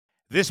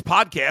This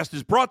podcast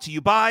is brought to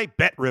you by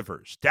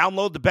BetRivers.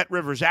 Download the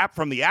BetRivers app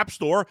from the App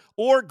Store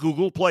or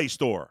Google Play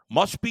Store.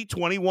 Must be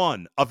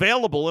 21.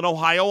 Available in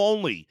Ohio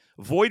only.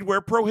 Void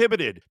where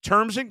prohibited.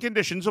 Terms and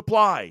conditions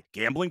apply.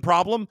 Gambling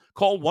problem?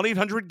 Call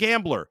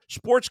 1-800-GAMBLER.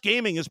 Sports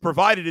gaming is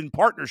provided in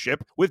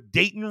partnership with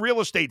Dayton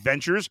Real Estate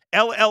Ventures,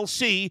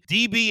 LLC,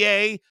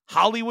 DBA,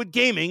 Hollywood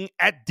Gaming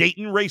at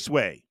Dayton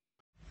Raceway.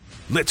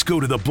 Let's go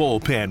to the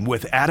bullpen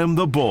with Adam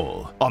the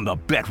Bull on the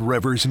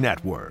BetRivers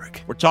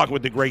Network. We're talking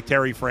with the great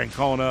Terry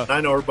Francona.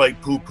 I know everybody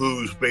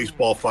poo-poos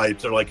baseball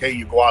fights. They're like, hey,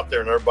 you go out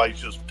there and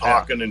everybody's just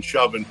talking and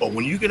shoving. But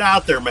when you get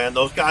out there, man,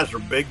 those guys are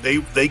big.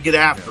 They get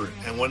after it.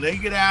 And when they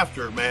get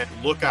after it, man,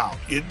 look out.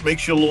 It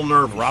makes you a little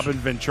nervous. Robin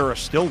Ventura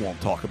still won't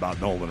talk about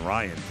Nolan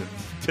Ryan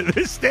to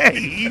this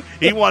day.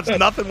 He wants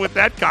nothing with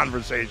that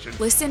conversation.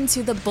 Listen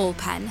to The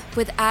Bullpen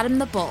with Adam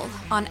the Bull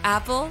on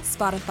Apple,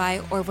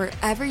 Spotify, or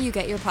wherever you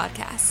get your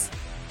podcasts.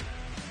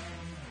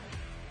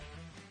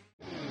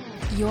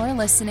 You're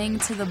listening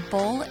to The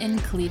Bull in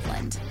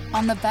Cleveland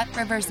on the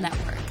BetRivers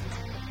Network.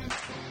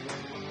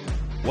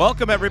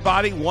 Welcome,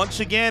 everybody. Once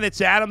again,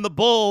 it's Adam the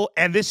Bull,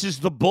 and this is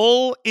The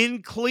Bull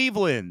in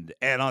Cleveland.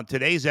 And on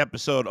today's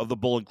episode of The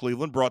Bull in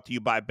Cleveland, brought to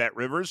you by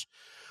BetRivers,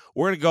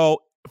 we're going to go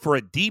for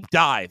a deep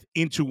dive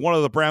into one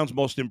of the Browns'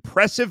 most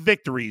impressive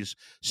victories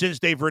since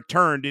they've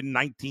returned in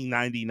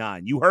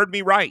 1999. You heard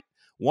me right.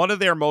 One of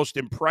their most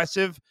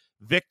impressive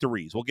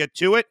victories. We'll get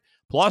to it,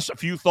 plus a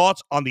few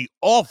thoughts on the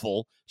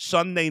awful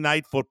Sunday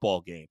night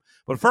football game.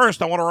 But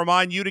first, I want to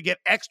remind you to get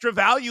extra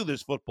value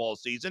this football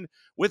season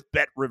with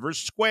BetRivers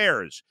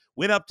Squares.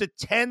 Win up to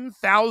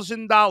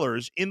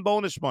 $10,000 in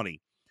bonus money.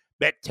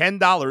 Bet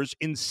 $10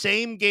 in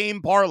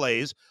same-game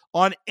parlays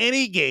on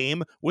any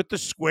game with the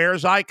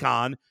Squares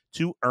icon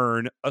to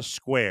earn a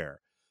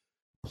square.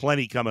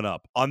 Plenty coming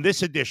up on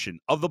this edition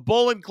of The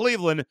Bull in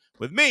Cleveland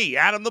with me,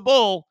 Adam the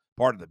Bull,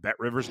 part of the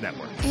BetRivers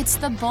Network. It's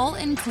The Bull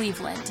in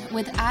Cleveland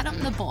with Adam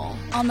the Bull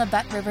on the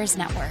BetRivers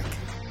Network.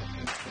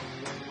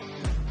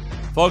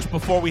 Folks,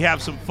 before we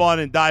have some fun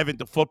and dive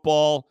into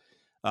football,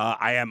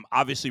 I am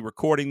obviously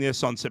recording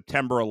this on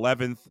September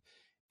 11th.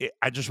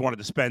 I just wanted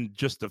to spend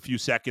just a few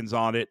seconds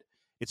on it.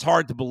 It's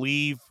hard to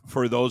believe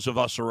for those of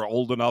us who are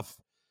old enough,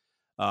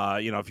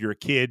 if you're a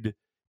kid,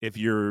 if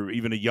you're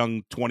even a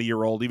young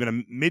 20-year-old, even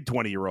a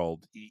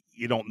mid-20-year-old,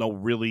 you don't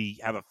really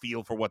have a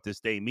feel for what this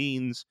day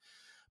means.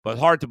 But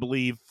hard to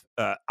believe,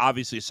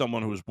 obviously, as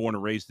someone who was born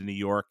and raised in New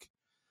York.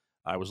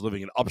 I was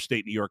living in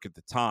upstate New York at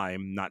the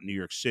time, not New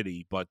York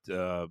City. But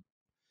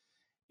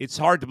it's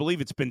hard to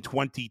believe it's been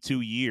 22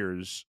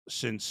 years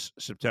since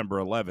September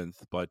 11th.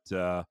 But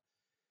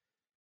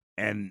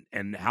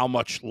and how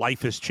much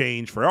life has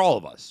changed for all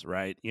of us,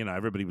 right?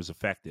 Everybody was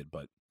affected.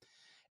 But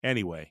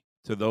anyway,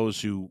 to those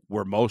who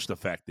were most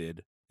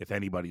affected, if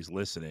anybody's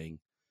listening,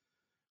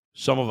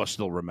 some of us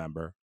still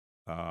remember.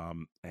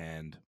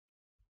 And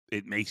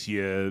it makes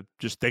you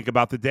just think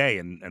about the day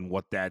and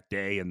what that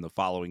day and the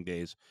following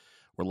days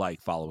were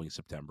like following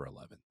September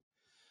 11th.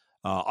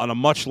 On a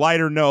much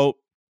lighter note,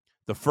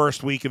 the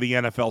first week of the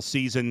NFL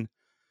season,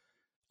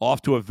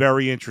 off to a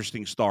very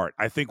interesting start.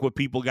 I think what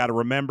people got to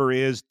remember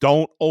is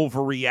don't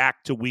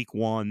overreact to week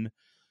one,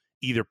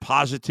 either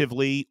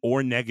positively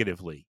or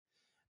negatively.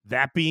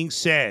 That being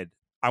said,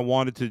 I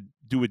wanted to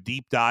do a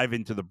deep dive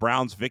into the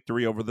Browns'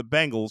 victory over the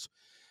Bengals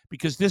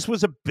because this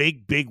was a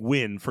big, big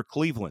win for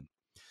Cleveland.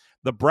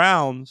 The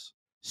Browns,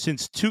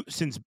 since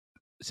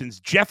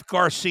Jeff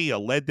Garcia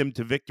led them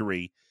to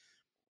victory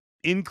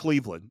in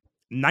Cleveland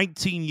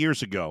 19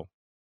 years ago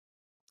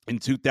in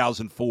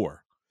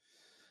 2004,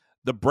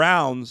 the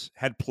Browns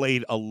had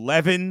played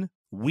 11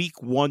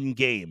 week one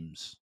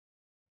games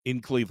in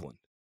Cleveland.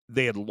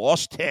 They had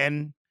lost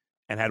 10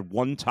 and had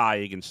one tie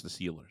against the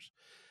Steelers.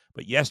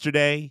 But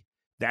yesterday,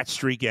 that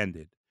streak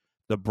ended.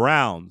 The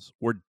Browns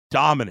were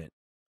dominant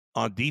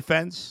on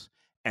defense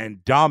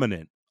and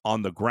dominant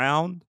on the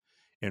ground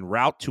en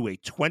route to a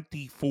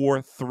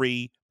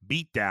 24-3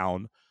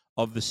 beatdown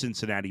of the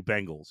Cincinnati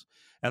Bengals.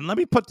 And let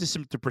me put this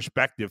into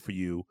perspective for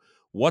you,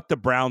 what the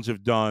Browns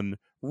have done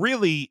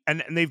really,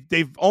 and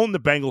they've owned the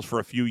Bengals for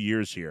a few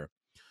years here.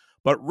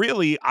 But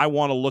really, I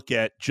want to look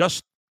at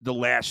just the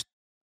last,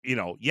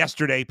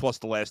 yesterday plus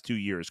the last 2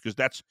 years, because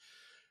that's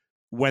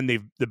when the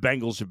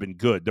Bengals have been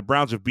good. The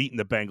Browns have beaten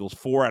the Bengals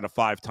 4 out of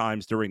 5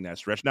 times during that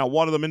stretch. Now,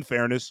 one of them, in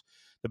fairness,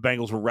 the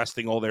Bengals were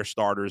resting all their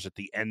starters at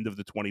the end of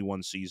the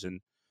 21 season.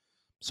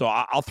 So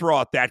I'll throw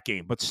out that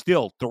game. But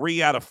still,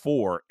 3 out of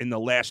 4 in the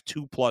last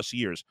 2+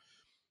 years.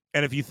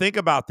 And if you think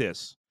about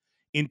this,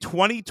 in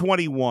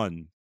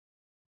 2021,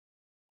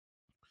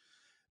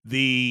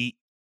 the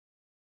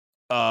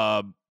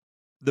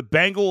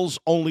Bengals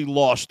only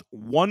lost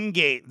one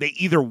game. They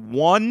either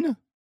won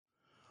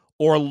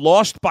or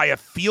lost by a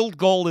field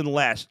goal in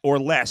less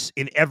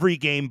in every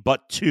game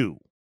but 2.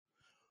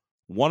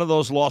 One of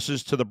those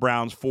losses to the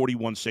Browns,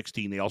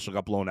 41-16. They also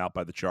got blown out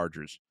by the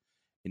Chargers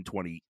in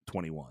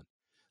 2021.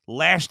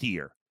 Last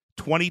year,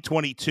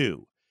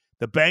 2022,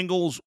 the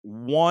Bengals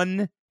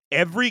won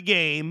every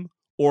game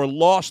or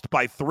lost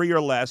by 3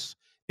 or less,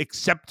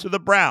 except to the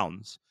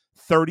Browns,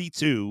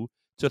 32-13.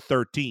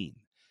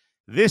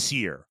 This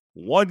year,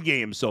 one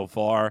game so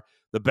far,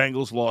 the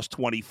Bengals lost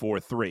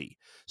 24-3.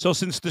 So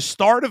since the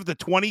start of the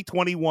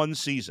 2021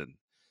 season,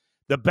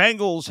 the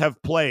Bengals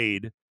have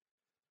played,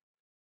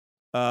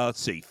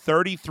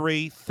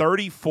 33,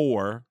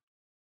 34,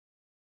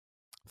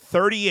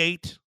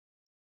 38,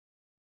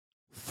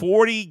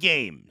 40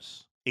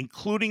 games,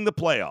 including the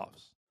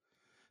playoffs.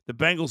 The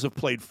Bengals have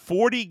played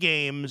 40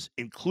 games,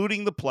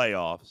 including the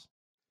playoffs,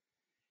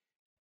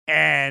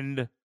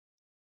 and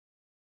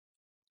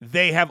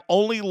they have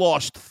only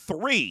lost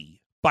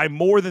 3 by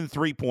more than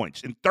 3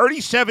 points. In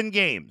 37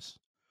 games,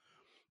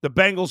 the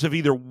Bengals have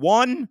either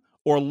won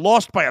or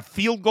lost by a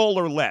field goal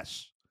or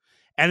less.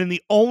 And in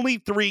the only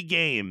 3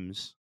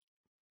 games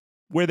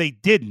where they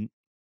didn't,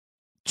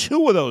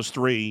 2 of those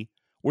 3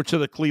 were to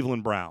the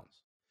Cleveland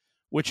Browns,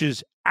 which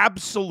is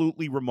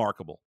absolutely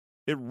remarkable.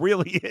 It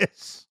really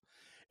is.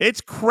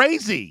 It's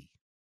crazy.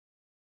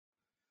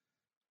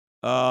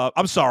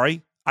 I'm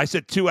sorry. I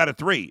said 2 out of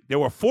 3. There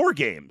were 4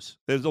 games.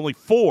 There's only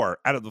 4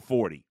 out of the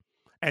 40.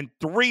 And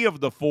 3 of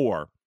the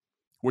 4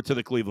 were to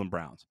the Cleveland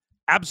Browns.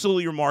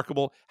 Absolutely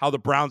remarkable how the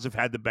Browns have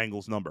had the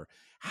Bengals number.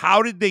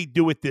 How did they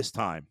do it this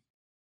time?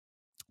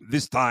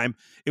 This time,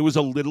 it was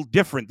a little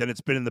different than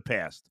it's been in the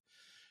past.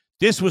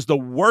 This was the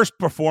worst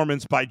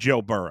performance by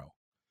Joe Burrow.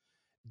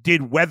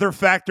 Did weather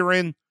factor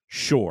in?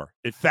 Sure.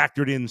 It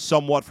factored in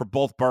somewhat for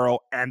both Burrow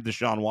and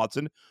Deshaun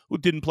Watson, who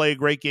didn't play a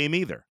great game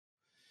either.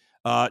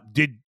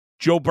 Did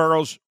Joe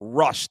Burrow's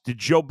rust, did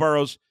Joe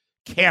Burrow's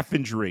calf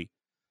injury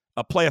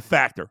play a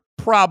factor?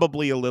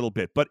 Probably a little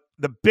bit. But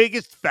the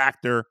biggest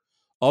factor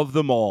of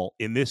them all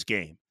in this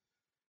game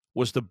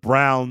was the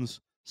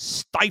Browns'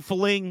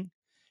 stifling,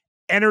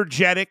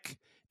 energetic,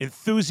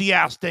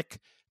 enthusiastic,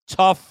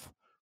 tough,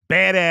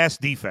 badass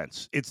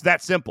defense. It's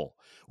that simple.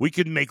 We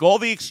can make all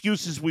the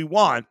excuses we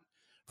want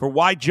for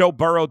why Joe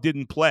Burrow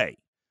didn't play.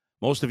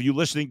 Most of you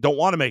listening don't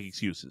want to make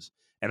excuses,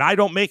 and I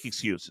don't make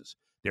excuses.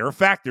 There are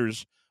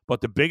factors, but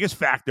the biggest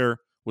factor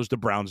was the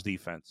Browns'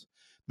 defense.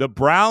 The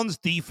Browns'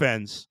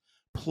 defense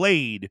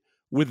played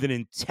with an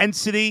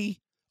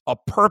intensity, a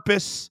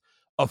purpose,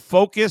 a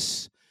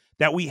focus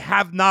that we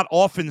have not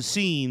often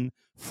seen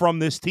from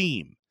this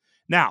team.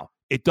 Now,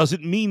 it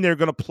doesn't mean they're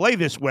going to play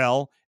this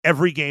well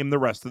every game the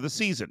rest of the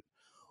season.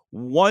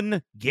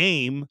 One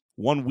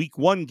week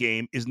one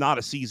game is not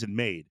a season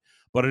made,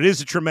 but it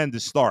is a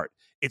tremendous start.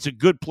 It's a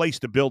good place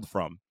to build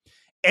from.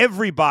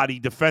 Everybody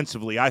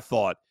defensively, I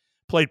thought,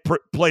 played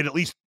at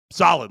least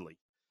solidly.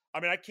 I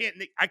mean,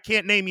 I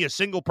can't name you a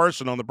single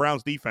person on the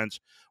Browns defense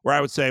where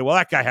I would say, well,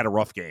 that guy had a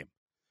rough game,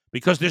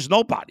 because there's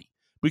nobody,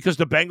 because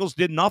the Bengals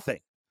did nothing.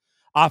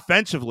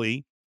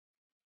 Offensively,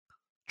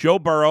 Joe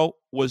Burrow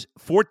was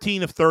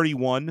 14 of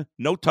 31,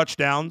 no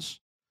touchdowns.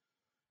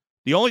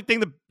 The only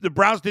thing the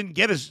Browns didn't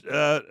get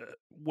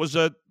was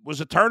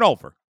a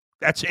turnover.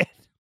 That's it.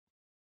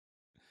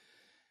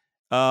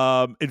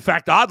 In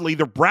fact, oddly,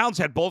 the Browns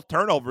had both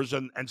turnovers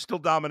and still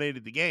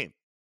dominated the game.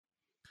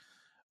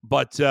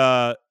 But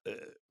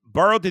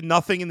Burrow did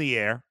nothing in the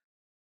air,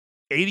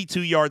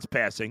 82 yards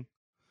passing.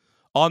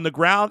 On the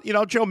ground,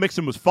 Joe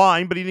Mixon was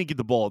fine, but he didn't get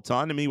the ball a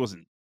ton. I mean, he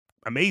wasn't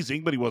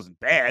amazing, but he wasn't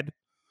bad.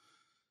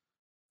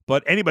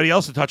 But anybody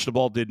else that touched the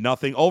ball did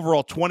nothing.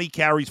 Overall, 20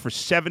 carries for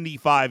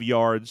 75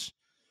 yards.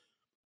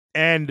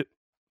 And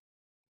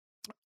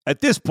at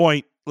this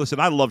point, listen,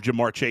 I love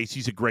Jamar Chase.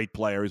 He's a great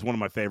player. He's one of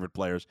my favorite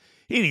players.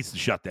 He needs to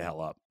shut the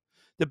hell up.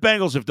 The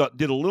Bengals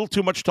did a little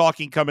too much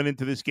talking coming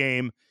into this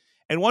game.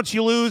 And once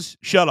you lose,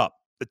 shut up.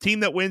 The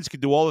team that wins can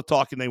do all the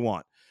talking they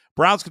want.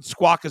 Browns can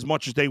squawk as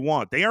much as they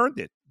want. They earned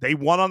it. They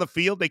won on the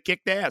field. They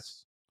kicked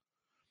ass.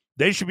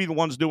 They should be the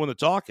ones doing the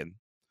talking.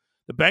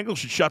 The Bengals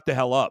should shut the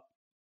hell up.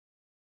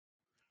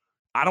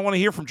 I don't want to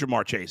hear from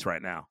Jamar Chase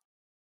right now.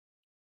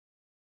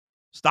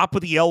 Stop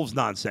with the elves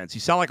nonsense. You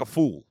sound like a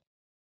fool.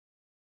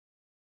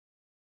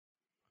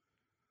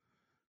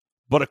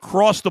 But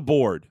across the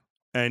board,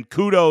 and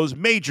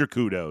major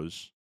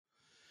kudos,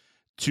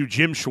 to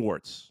Jim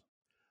Schwartz,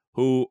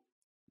 who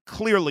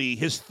clearly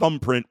his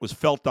thumbprint was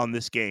felt on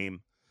this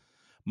game.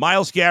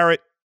 Myles Garrett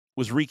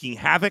was wreaking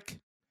havoc.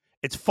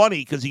 It's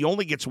funny because he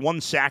only gets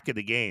 1 sack in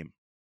the game.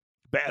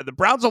 The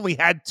Browns only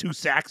had 2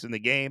 sacks in the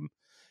game,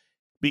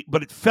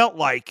 but it felt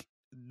like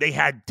they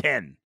had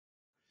 10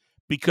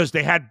 because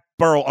they had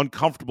Burrow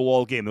uncomfortable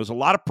all game. There was a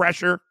lot of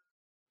pressure.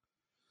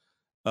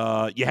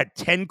 You had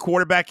 10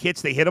 quarterback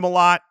hits. They hit him a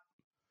lot.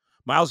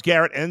 Myles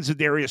Garrett and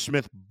Zadarius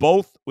Smith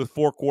both with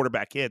 4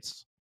 quarterback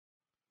hits.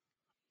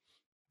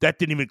 That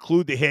didn't even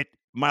include the hit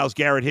Myles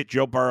Garrett hit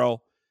Joe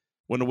Burrow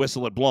when the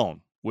whistle had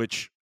blown,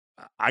 which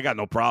I got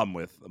no problem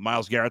with.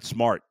 Myles Garrett's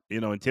smart,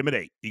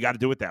 intimidate. You got to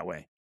do it that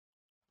way.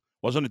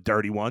 Wasn't a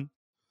dirty one.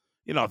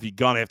 If he'd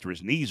gone after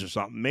his knees or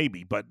something,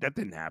 maybe, but that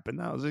didn't happen.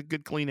 That was a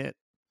good, clean hit.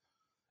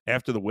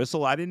 After the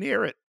whistle, I didn't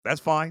hear it. That's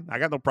fine. I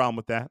got no problem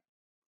with that.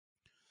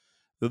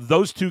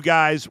 Those 2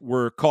 guys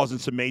were causing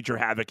some major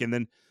havoc. And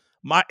then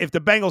if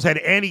the Bengals had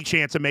any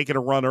chance of making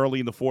a run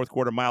early in the fourth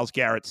quarter, Myles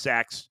Garrett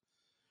sacks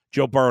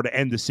Joe Burrow to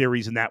end the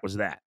series, and that was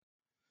that.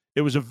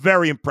 It was a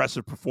very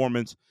impressive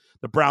performance.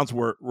 The Browns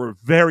were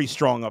very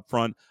strong up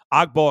front.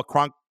 Ogbo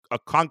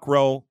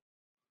Okonkwo.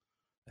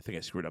 I think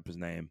I screwed up his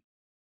name.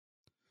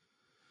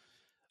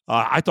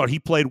 I thought he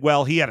played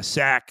well. He had a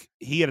sack.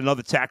 He had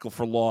another tackle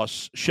for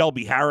loss.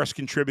 Shelby Harris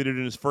contributed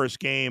in his first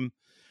game.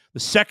 The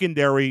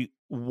secondary,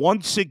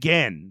 once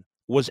again,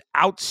 was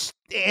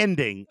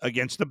outstanding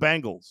against the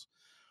Bengals.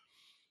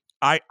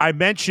 I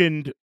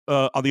mentioned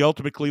on the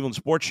Ultimate Cleveland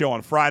Sports Show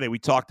on Friday, we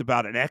talked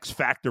about an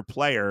X-Factor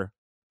player.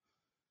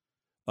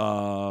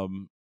 No,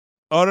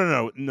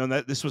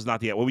 this was not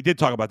the – well, we did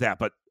talk about that,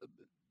 but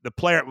the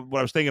player – what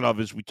I was thinking of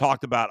is we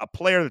talked about a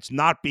player that's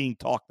not being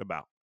talked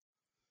about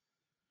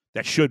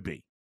that should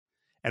be.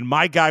 And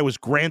my guy was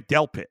Grant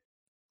Delpit.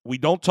 We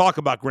don't talk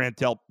about Grant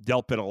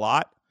Delpit a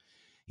lot.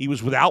 He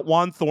was without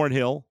Juan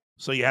Thornhill,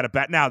 so you had a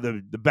bat. Now,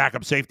 the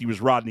backup safety was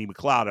Rodney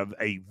McLeod,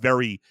 a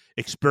very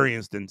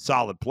experienced and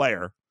solid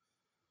player,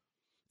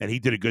 and he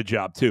did a good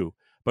job too.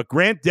 But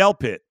Grant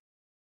Delpit,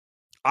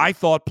 I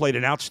thought, played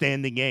an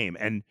outstanding game.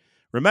 And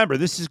remember,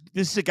 this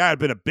is a guy who had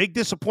been a big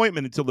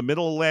disappointment until the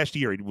middle of last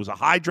year. He was a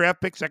high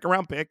draft pick,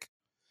 second-round pick.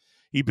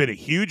 He'd been a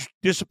huge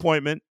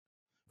disappointment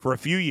for a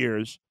few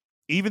years.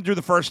 Even through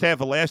the first half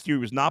of last year,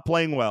 he was not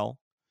playing well.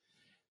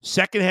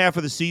 Second half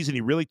of the season,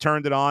 he really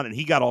turned it on, and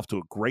he got off to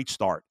a great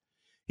start.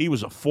 He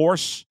was a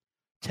force,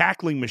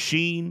 tackling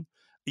machine.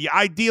 You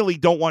ideally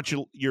don't want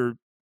your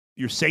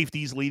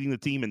safeties leading the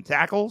team in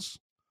tackles.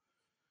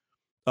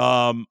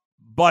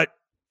 But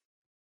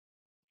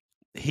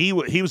he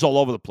was all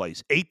over the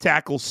place. 8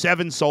 tackles,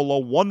 7 solo,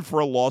 1 for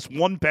a loss,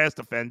 1 pass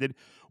defended,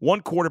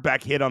 1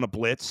 quarterback hit on a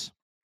blitz.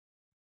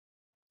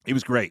 He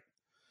was great.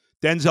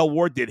 Denzel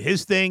Ward did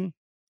his thing.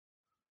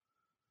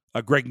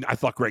 I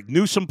thought Greg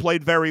Newsome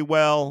played very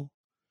well.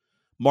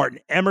 Martin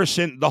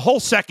Emerson, the whole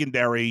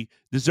secondary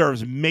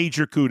deserves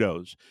major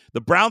kudos.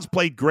 The Browns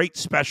played great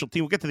special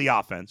team. We'll get to the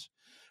offense.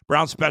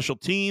 Browns special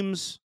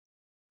teams.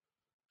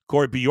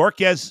 Corey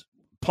Bjorkes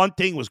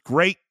punting was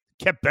great.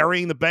 Kept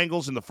burying the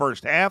Bengals in the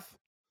first half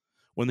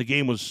when the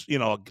game was,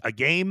 a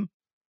game.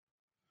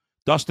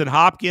 Dustin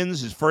Hopkins,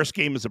 his first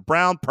game as a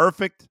Brown,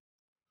 perfect.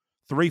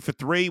 3 for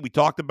 3. We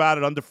talked about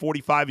it. Under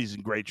 45, he's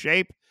in great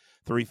shape.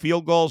 3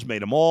 field goals,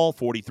 made them all,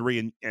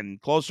 43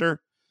 and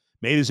closer.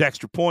 Made his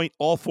extra point,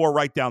 all 4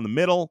 right down the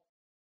middle.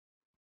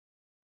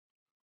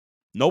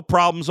 No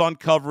problems on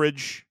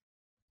coverage.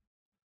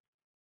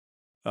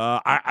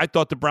 I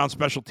thought the Browns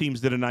special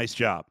teams did a nice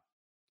job.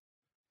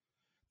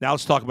 Now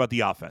let's talk about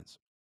the offense.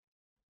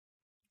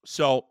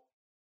 So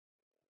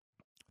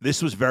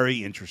this was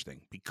very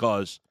interesting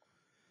because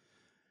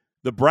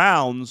the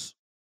Browns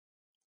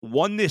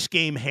won this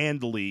game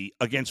handily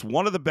against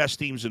one of the best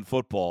teams in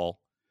football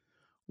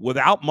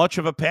without much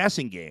of a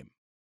passing game.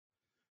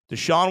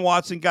 Deshaun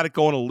Watson got it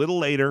going a little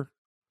later,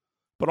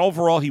 but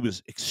overall he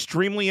was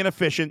extremely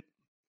inefficient.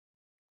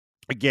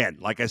 Again,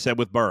 like I said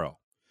with Burrow,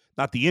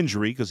 not the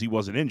injury because he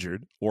wasn't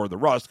injured or the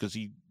rust because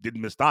he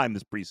didn't miss time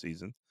this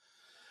preseason,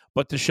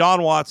 but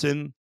Deshaun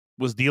Watson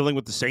was dealing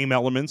with the same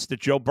elements that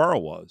Joe Burrow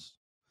was.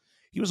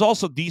 He was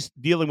also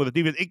dealing with a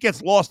defense. It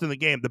gets lost in the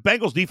game. The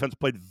Bengals defense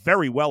played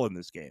very well in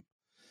this game.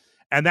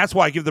 And that's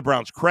why I give the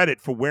Browns credit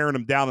for wearing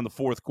them down in the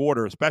fourth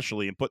quarter,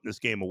 especially, and putting this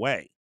game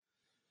away.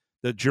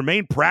 The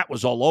Jermaine Pratt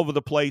was all over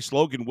the place.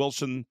 Logan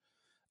Wilson,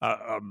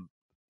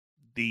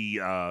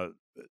 Jedrick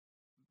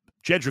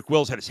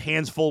Wills had his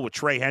hands full with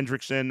Trey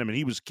Hendrickson. I mean,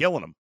 he was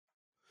killing them.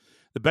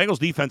 The Bengals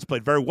defense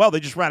played very well. They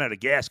just ran out of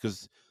gas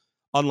because,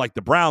 unlike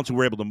the Browns, who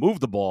were able to move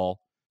the ball,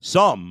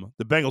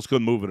 the Bengals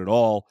couldn't move it at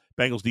all.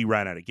 Bengals D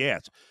ran out of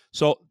gas.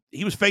 So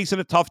he was facing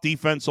a tough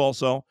defense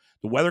also.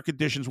 The weather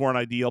conditions weren't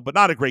ideal, but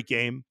not a great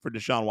game for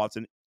Deshaun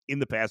Watson in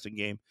the passing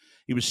game.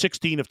 He was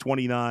 16 of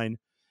 29,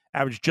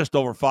 averaged just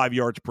over 5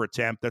 yards per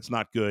attempt. That's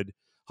not good.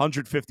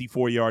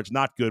 154 yards,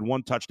 not good.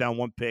 1 touchdown,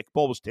 1 pick.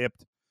 Ball was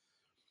tipped.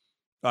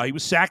 He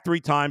was sacked 3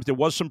 times. There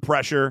was some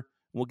pressure.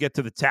 We'll get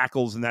to the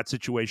tackles in that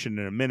situation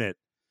in a minute.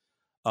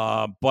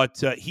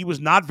 But he was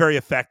not very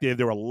effective.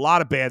 There were a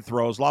lot of bad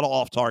throws, a lot of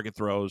off-target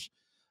throws.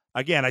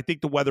 Again, I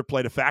think the weather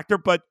played a factor,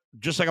 but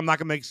just like I'm not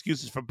going to make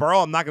excuses for Burrow,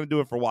 I'm not going to do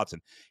it for Watson.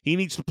 He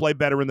needs to play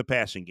better in the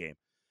passing game.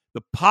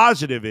 The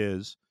positive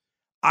is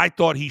I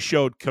thought he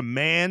showed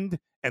command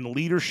and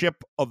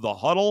leadership of the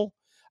huddle.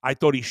 I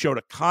thought he showed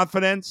a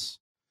confidence.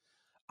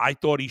 I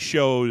thought he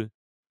showed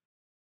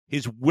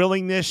his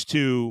willingness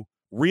to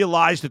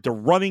realize that the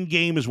running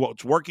game is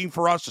what's working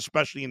for us,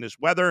 especially in this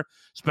weather,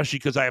 especially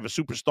because I have a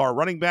superstar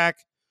running back,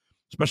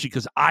 especially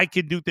because I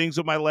can do things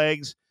with my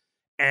legs.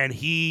 And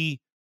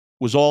he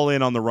was all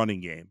in on the running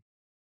game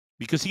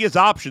because he has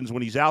options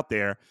when he's out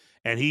there,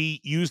 and he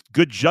used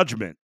good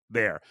judgment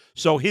there.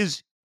 So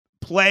his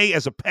play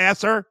as a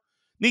passer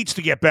needs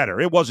to get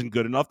better. It wasn't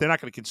good enough. They're not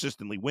going to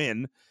consistently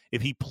win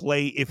if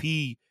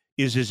he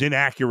is as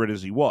inaccurate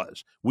as he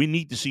was. We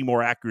need to see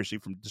more accuracy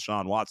from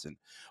Deshaun Watson.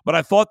 But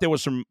I thought there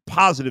was some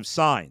positive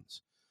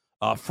signs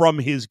from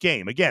his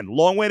game. Again,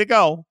 long way to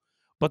go,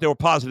 but there were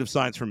positive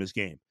signs from his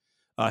game.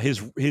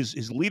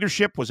 His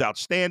leadership was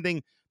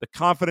outstanding. The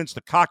confidence,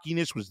 the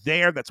cockiness was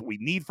there. That's what we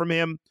need from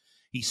him.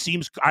 He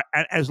seems,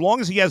 as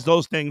long as he has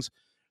those things,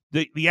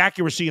 the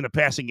accuracy in the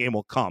passing game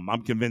will come.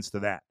 I'm convinced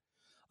of that.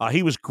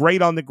 He was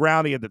great on the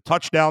ground. He had the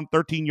touchdown,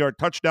 13-yard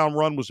touchdown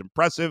run was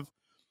impressive.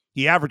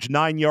 He averaged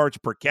 9 yards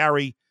per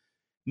carry.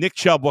 Nick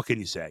Chubb, what can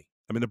you say?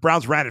 I mean, the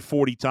Browns ran it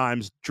 40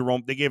 times.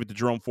 They gave it to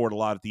Jerome Ford a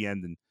lot at the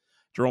end, and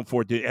Jerome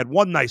Ford had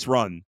one nice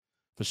run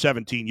for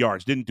 17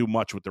 yards. Didn't do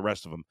much with the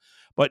rest of them.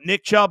 But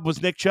Nick Chubb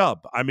was Nick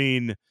Chubb. I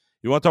mean,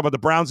 you want to talk about the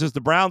Browns as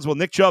the Browns? Well,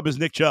 Nick Chubb is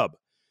Nick Chubb.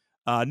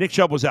 Nick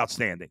Chubb was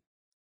outstanding.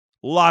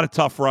 A lot of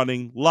tough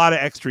running, a lot of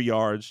extra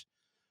yards.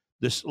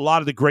 A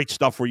lot of the great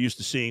stuff we're used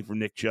to seeing from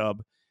Nick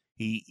Chubb.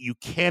 You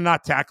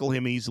cannot tackle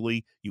him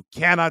easily. You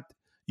cannot.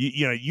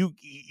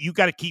 You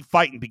got to keep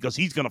fighting because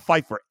he's going to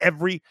fight for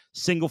every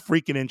single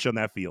freaking inch on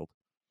that field.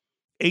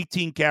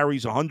 18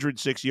 carries,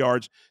 106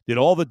 yards, did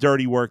all the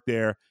dirty work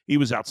there. He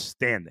was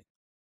outstanding.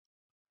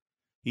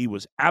 He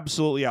was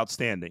absolutely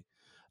outstanding.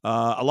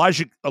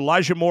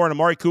 Elijah Moore and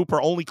Amari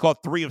Cooper only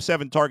caught 3 of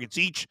 7 targets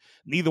each.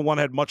 Neither one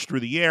had much through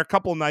the air. A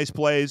couple of nice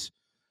plays.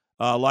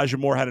 Elijah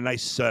Moore had a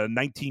nice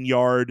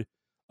 19-yard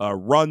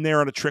run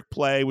there on a trick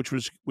play, which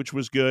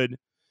was good.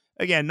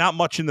 Again, not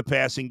much in the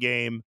passing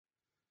game.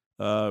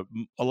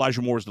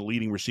 Elijah Moore is the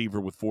leading receiver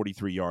with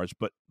 43 yards,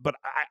 but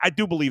I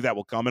do believe that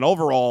will come. And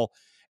overall,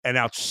 an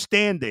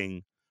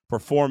outstanding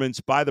performance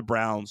by the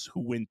Browns,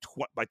 who win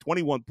by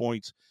 21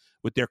 points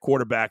with their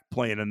quarterback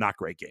playing a not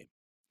great game.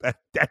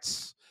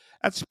 That's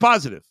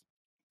positive.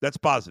 That's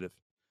positive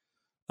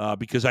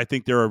because I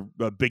think there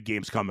are big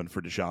games coming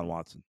for Deshaun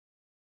Watson.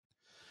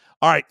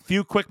 All right,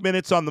 few quick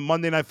minutes on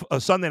the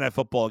Sunday night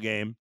football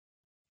game.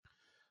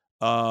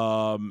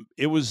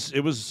 It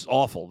was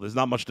awful. There's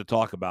not much to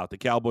talk about. The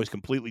Cowboys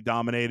completely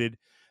dominated.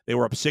 They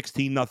were up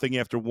 16-0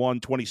 after 1,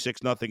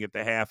 26-0 at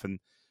the half, and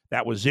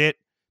that was it.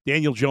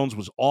 Daniel Jones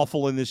was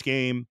awful in this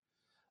game.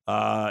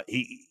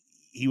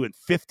 He went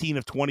 15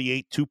 of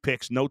 28, 2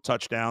 picks, no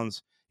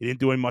touchdowns. He didn't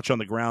do any much on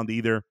the ground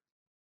either.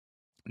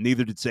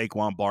 Neither did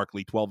Saquon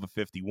Barkley, 12 of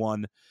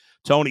 51.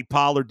 Tony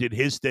Pollard did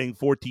his thing,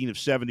 14 of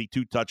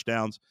 72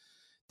 touchdowns.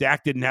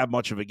 Dak didn't have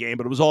much of a game,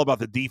 but it was all about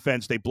the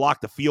defense. They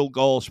blocked the field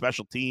goal,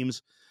 special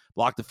teams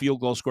blocked the field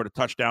goal, scored a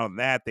touchdown on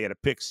that. They had a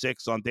pick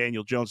 6 on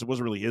Daniel Jones. It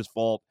wasn't really his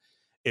fault.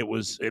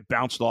 It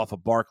bounced off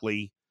of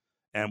Barkley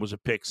and was a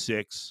pick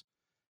 6.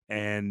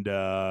 And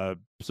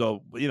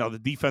so, the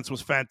defense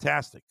was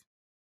fantastic.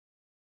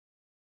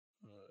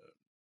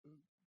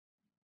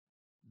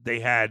 They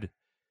had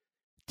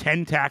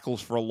 10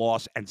 tackles for a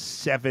loss and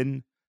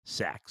 7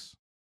 sacks.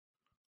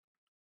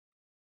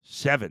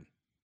 7.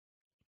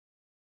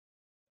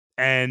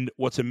 And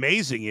what's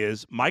amazing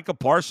is Micah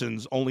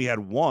Parsons only had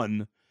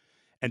 1,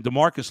 and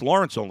DeMarcus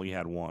Lawrence only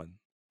had 1.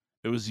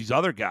 It was these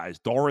other guys.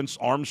 Dorrance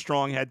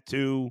Armstrong had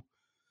 2.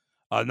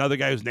 Another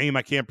guy whose name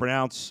I can't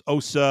pronounce,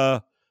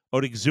 Osa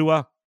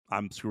Odigizua.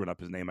 I'm screwing up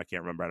his name. I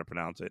can't remember how to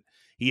pronounce it.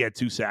 He had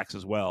 2 sacks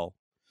as well.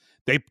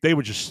 They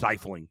were just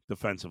stifling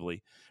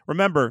defensively.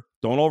 Remember,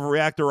 don't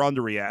overreact or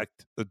underreact.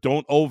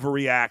 Don't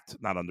overreact,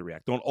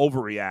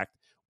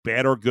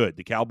 bad or good.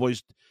 The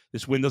Cowboys,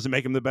 this win doesn't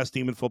make them the best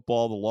team in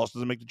football. The loss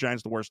doesn't make the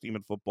Giants the worst team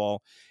in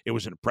football. It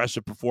was an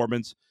impressive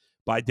performance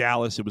by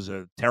Dallas. It was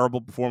a terrible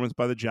performance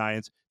by the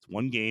Giants. It's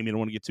one game. You don't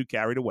want to get too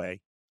carried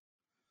away.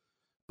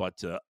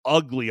 But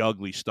ugly,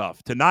 ugly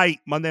stuff. Tonight,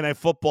 Monday Night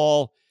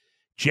Football,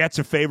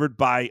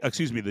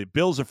 the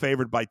Bills are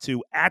favored by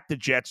 2 at the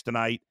Jets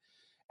tonight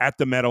at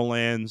the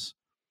Meadowlands.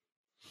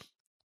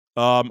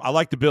 I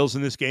like the Bills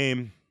in this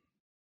game.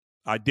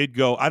 I did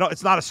go.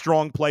 It's not a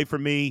strong play for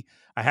me.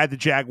 I had the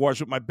Jaguars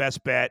with my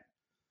best bet.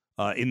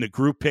 In the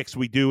group picks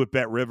we do at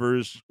Bet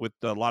Rivers with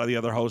a lot of the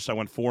other hosts, I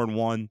went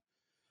 4-1.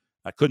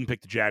 I couldn't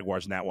pick the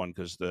Jaguars in that one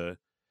because the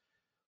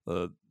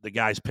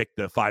guys picked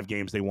the 5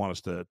 games they want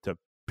us to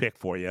pick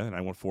for you, and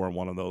I went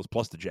 4-1 on those,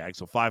 plus the Jags,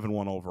 so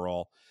 5-1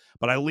 overall.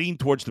 But I lean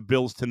towards the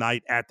Bills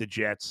tonight at the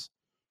Jets.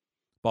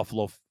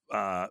 Buffalo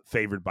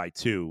favored by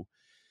 2.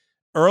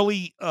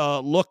 Early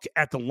look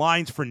at the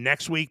lines for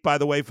next week, by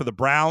the way, for the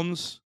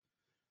Browns.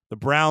 The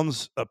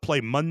Browns play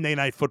Monday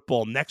Night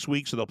Football next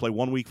week, so they'll play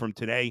 1 week from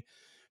today.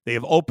 They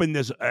have opened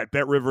this at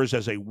Bet Rivers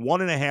as a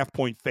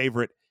 1.5-point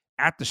favorite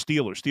at the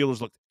Steelers.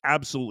 Steelers looked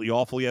absolutely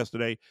awful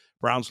yesterday.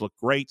 Browns looked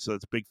great, so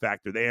that's a big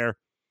factor there.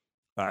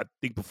 I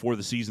think before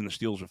the season, the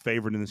Steelers were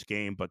favored in this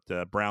game, but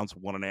Browns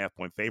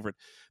 1.5-point favorite.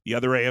 The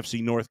other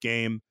AFC North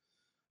game,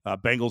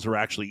 Bengals are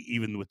actually,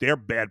 even with their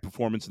bad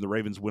performance in the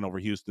Ravens win over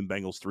Houston,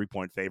 Bengals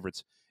 3-point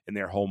favorites in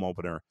their home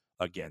opener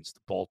against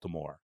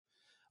Baltimore.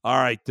 All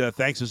right,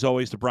 thanks as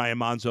always to Brian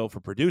Monzo for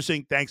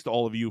producing. Thanks to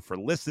all of you for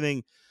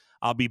listening.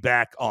 I'll be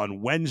back on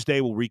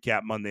Wednesday. We'll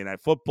recap Monday Night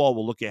Football.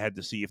 We'll look ahead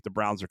to see if the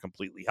Browns are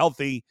completely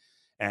healthy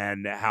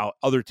and how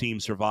other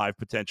teams survived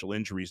potential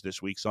injuries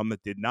this week, some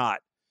that did not,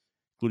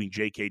 including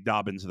J.K.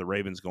 Dobbins and the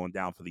Ravens going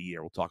down for the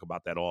year. We'll talk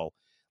about that all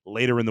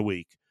later in the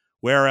week.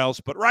 Where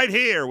else but right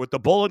here with the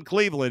Bull in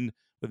Cleveland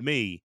with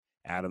me,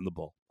 Adam the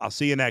Bull. I'll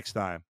see you next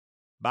time.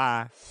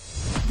 Bye.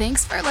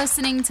 Thanks for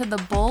listening to the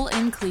Bull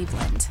in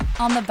Cleveland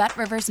on the Bet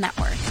Rivers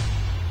Network.